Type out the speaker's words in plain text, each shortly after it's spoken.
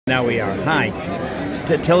Now we are. Hi.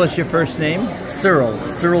 Tell us your first name.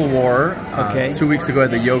 Syril War. Okay. 2 weeks ago at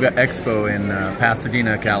the Yoga Expo in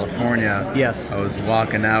Pasadena, California. Yes. I was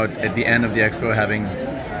walking out at the end of the expo having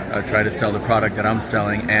tried to sell the product that I'm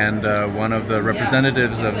selling, and one of the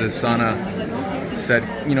representatives of this sauna said,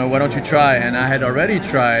 you know, why don't you try? And I had already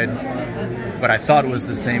tried, but I thought it was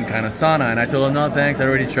the same kind of sauna, and I told him, no thanks, I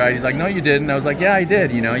already tried. He's like, no you didn't. I was like, yeah I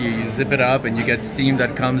did. You know, you zip it up and you get steam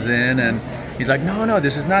that comes in, and he's like, no,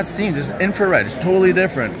 this is not steam, this is infrared, it's totally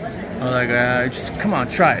different. I was like, just come on,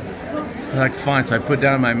 try it. I was like, fine. So I put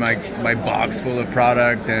down my box full of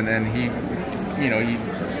product, and he, you know, he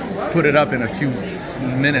put it up in a few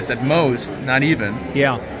minutes at most, not even.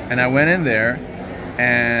 Yeah. And I went in there,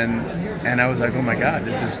 and I was like, oh my God,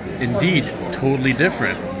 this is indeed totally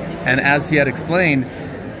different. And as he had explained,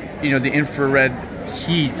 you know, the infrared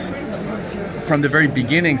heat from the very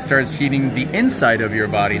beginning starts heating the inside of your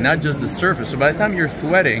body, not just the surface. So by the time you're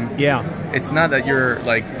sweating, yeah, it's not that you're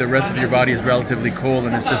like the rest of your body is relatively cold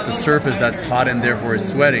and it's just the surface that's hot and therefore is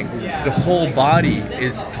sweating. The whole body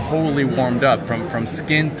is totally warmed up from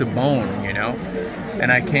skin to bone, you know.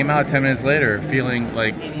 And I came out 10 minutes later feeling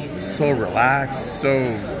like so relaxed,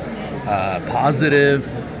 so positive,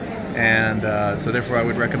 and so therefore I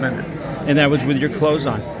would recommend it. And that was with your clothes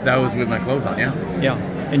on? That was with my clothes on, yeah. Yeah.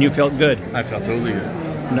 And you felt good? I felt totally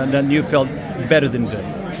good. Then you felt better than good?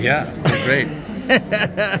 Yeah, it was great.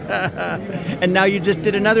 And now you just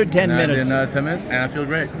did another 10 minutes. I did another 10 minutes, and I feel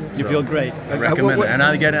great. You feel great. I recommend it. And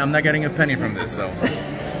I'm not getting a penny from this, so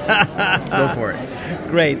go for it.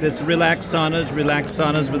 Great. That's Relax Saunas,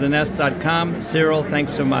 relaxsaunaswithan.com. Syril,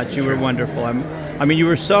 thanks so much. You were wonderful. I mean, you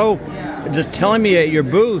were so, just telling me at your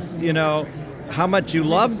booth, you know, how much you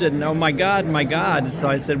loved it, and oh my God, my God. So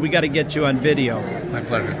I said, we got to get you on video. My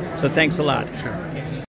pleasure. So thanks a lot. Sure.